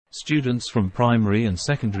Students from primary and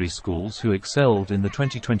secondary schools who excelled in the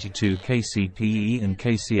 2022 KCPE and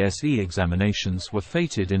KCSE examinations were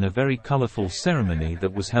feted in a very colourful ceremony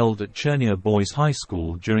that was held at Chania Boys High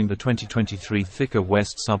School during the 2023 Thika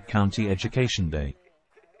West Sub-County Education Day.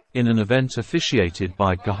 In an event officiated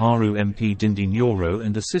by Kiharu MP Ndindi Nyoro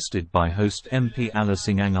and assisted by host MP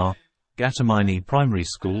Ng'ang'a, Gatumaini Primary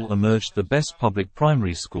School emerged the best public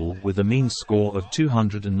primary school with a mean score of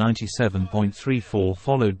 297.34,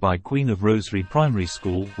 followed by Queen of Rosary Primary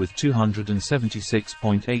School with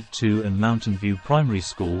 276.82 and Mountain View Primary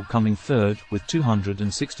School coming third with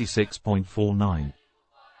 266.49.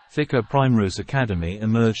 Thika Primrose Academy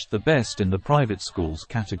emerged the best in the private schools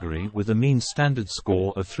category with a mean standard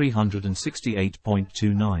score of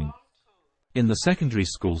 368.29. In the secondary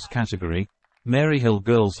schools category, Maryhill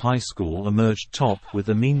Girls High School emerged top with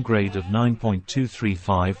a mean grade of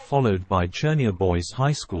 9.235, followed by Chania Boys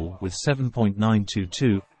High School with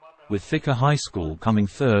 7.922, with Thika High School coming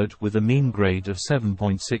third with a mean grade of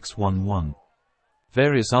 7.611.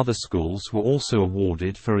 Various other schools were also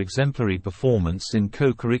awarded for exemplary performance in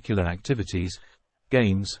co-curricular activities,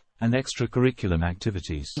 games, and extracurricular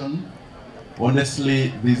activities.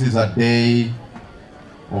 Honestly, this is a day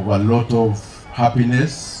of a lot of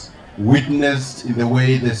happiness, witnessed in the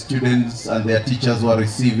way the students and their teachers were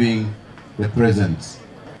receiving the presents.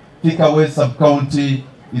 Thika West Sub-County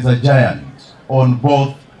is a giant on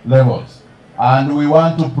both levels, and I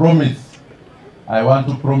want to promise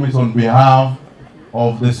on behalf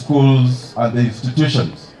of the schools and the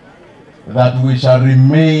institutions that we shall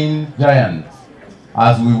remain giants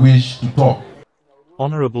as we wish to talk.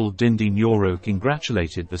 Honorable Ndindi Nyoro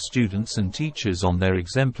congratulated the students and teachers on their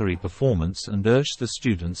exemplary performance and urged the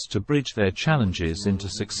students to bridge their challenges into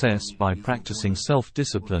success by practicing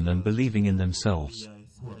self-discipline and believing in themselves.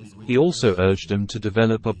 He also urged them to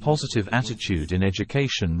develop a positive attitude in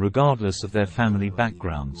education regardless of their family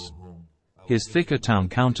backgrounds. His Thika town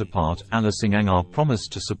counterpart, Ng'ang'a,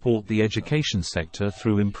 promised to support the education sector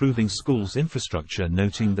through improving schools' infrastructure,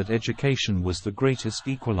 noting that education was the greatest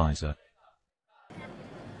equalizer.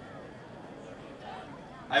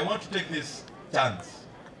 I want to take this chance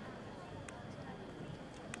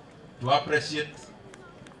to appreciate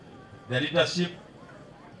the leadership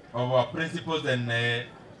of our principals and head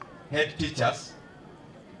teachers,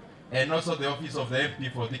 and also the office of the MP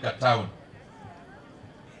for Thika Town,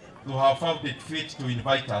 to have found it fit to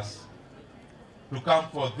invite us to come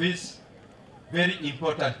for this very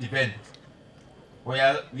important event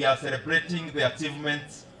where we are celebrating the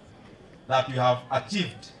achievements that we have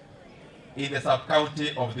achieved in the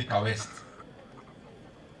sub-county of Thika West.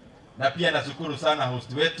 Na pia nashukuru sana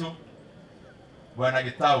host wetu Bwana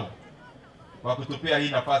Gitau kwa kutupia hii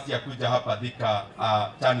nafasi ya kuja hapa Thika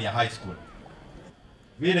Chania High School.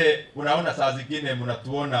 Vile unaona saa zingine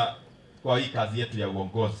mnatuona kwa hii kazi yetu ya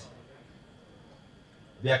uongozi,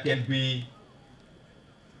 there can be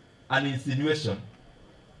an insinuation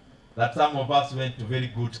that some of us went to very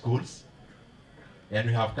good schools and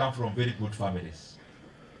we have come from very good families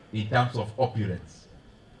in terms of opulence.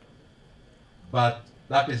 But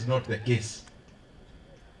that is not the case.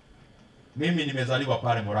 Mimi nimezaliwa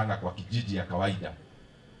pale Murang'a kwa kijiji ya kawaida.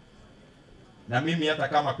 Na mimi hata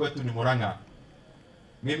kama kwetu ni Murang'a,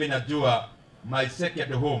 mimi najua my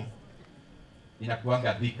second home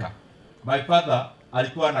inakuanga Thika. My father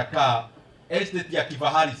alikuwa anakaa estate ya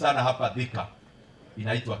kifahari sana hapa Thika,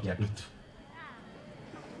 inaitwa Kiadutu.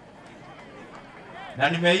 Na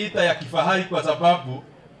nimeita ya kifahari kwa sababu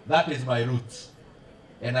that is my roots,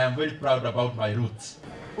 and I am very proud about my roots.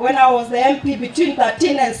 When I was the MP between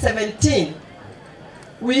 13 and 17,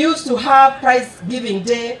 we used to have prize giving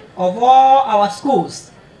day of all our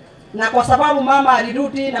schools. Na kwa sababu mama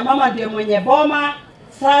alirudi na mama ndiye mwenye boma,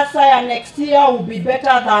 sasa ya next year will be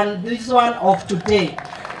better than this one of today.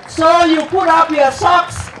 So you put up your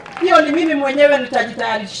socks, hiyo ni mimi mwenyewe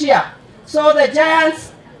nitajitayarishia. So the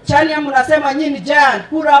giants, Chania mnasema nyinyi giant,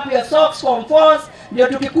 put up your socks from force, ndio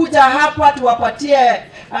tukikuja hapa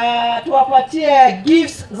tuwapatie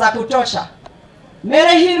gifts za kutosha.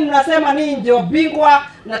 Maryhill mnasema ninyi ndio bingwa,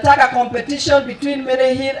 nataka competition between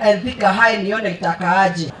Maryhill and Thika High nione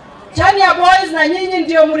itakaaje. Chania Boys na nyinyi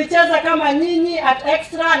ndio mlicheza kama nyinyi at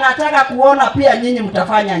extra, nataka kuona pia nyinyi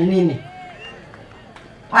mtafanya nini.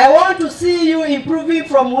 I want to see you improving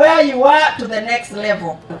from where you are to the next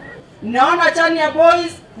level. Naona Chania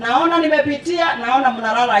Boys, naona nimepitia, naona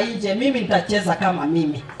mnalala nje, mimi nitacheza kama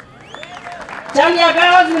mimi. Chania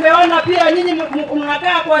Girls nimeona pia nyinyi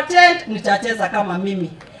mnakaa kwa tent, nitacheza kama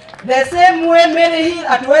mimi. The same way Maryhill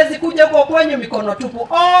hatuwezi kuja kwa kwenye mikono tupu.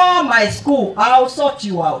 Oh, my school, I'll sort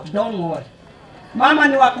you out, don't worry. Mama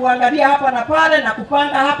ni wa kuangalia hapa na pale na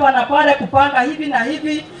kupanga hapa na pale, kupanga hivi na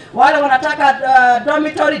hivi. Wale wanataka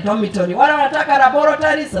dormitory, wale wanataka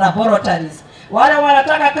laboratories, wale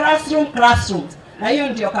wanataka classrooms. Na hiyo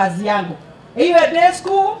ndio kazi yangu. Iwe day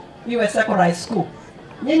school, iwe secondary school.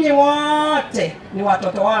 Nyinyi wote ni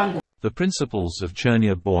watoto wangu. The principals of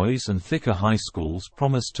Chania Boys and Thika High Schools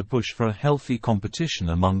promised to push for a healthy competition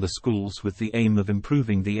among the schools with the aim of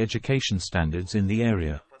improving the education standards in the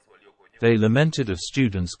area. They lamented of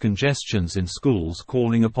students' congestions in schools,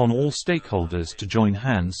 calling upon all stakeholders to join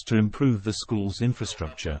hands to improve the school's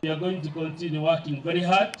infrastructure. We are going to continue working very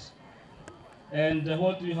hard, and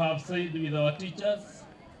what we have said with our teachers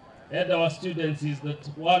and our students is that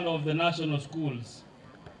one of the national schools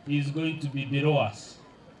is going to be below us.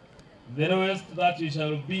 The lowest that we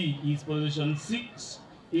shall be is position 6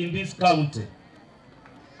 in this county.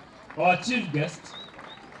 Our chief guest,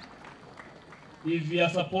 if we are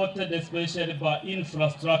supported especially by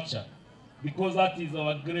infrastructure, because that is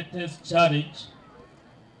our greatest challenge,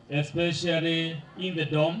 especially in the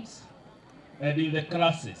dorms and in the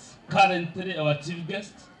classes. Currently, our chief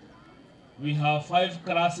guest, we have 5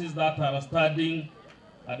 classes that are studying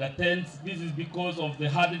at the 10th. This is because of the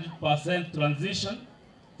 100% transition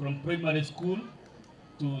from primary school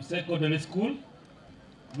to secondary school.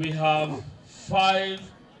 We have 5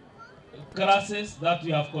 classes that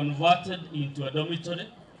we have converted into a dormitory.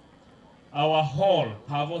 Our hall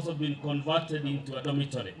have also been converted into a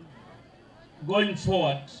dormitory. Going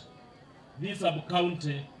forward, this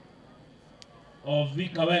sub-county of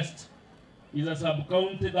Thika West is a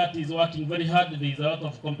sub-county that is working very hard. There is a lot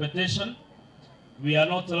of competition. We are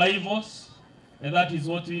not rivals, and that is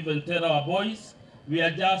what we even tell our boys. We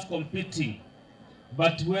are just competing.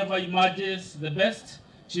 But whoever emerges the best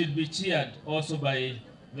should be cheered also by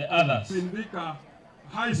the others. In Thika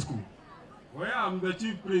High School, where I'm the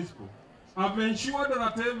chief principal, I've ensured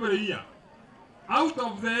that every year, out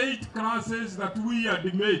of the 8 classes that we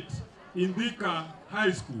admit in Thika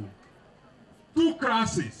High School, 2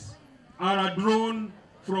 classes are drawn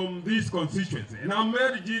from this constituency. And I'm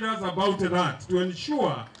very serious about that, to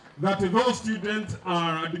ensure that those students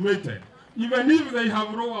are admitted, even if they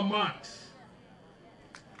have lower marks.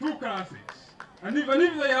 2 classes, and even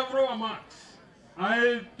if they have lower marks,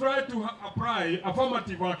 I try to apply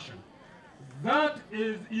affirmative action. That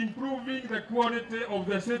is improving the quality of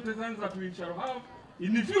the citizens that we shall have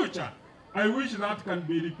in the future. I wish that can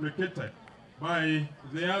be replicated by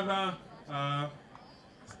the other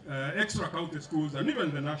extra county schools and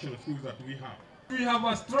even the national schools that we have. We have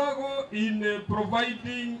a struggle in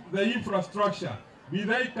providing the infrastructure, be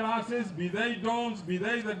they classes, be they dorms, be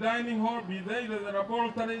they the dining hall, be they the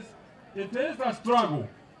laboratories. It is a struggle,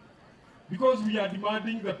 because we are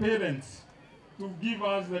demanding the parents to give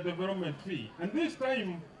us the development fee. And this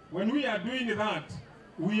time, when we are doing that,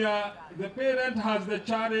 the parent has the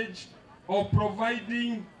challenge of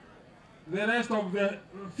providing the rest of the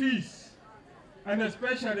fees. And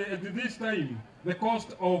especially at this time, the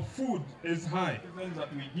cost of food is high. The things that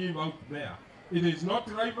we give out there, it is not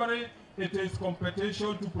rivalry, it is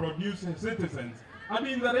competition to produce citizens. And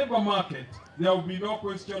in the labor market, there will be no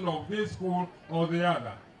question of this school or the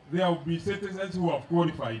other. There will be citizens who have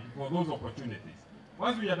qualified for those opportunities.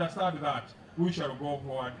 Once we understand that, we shall go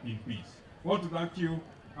forward in peace. I want to thank you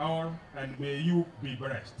all, and may you be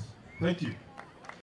blessed. Thank you.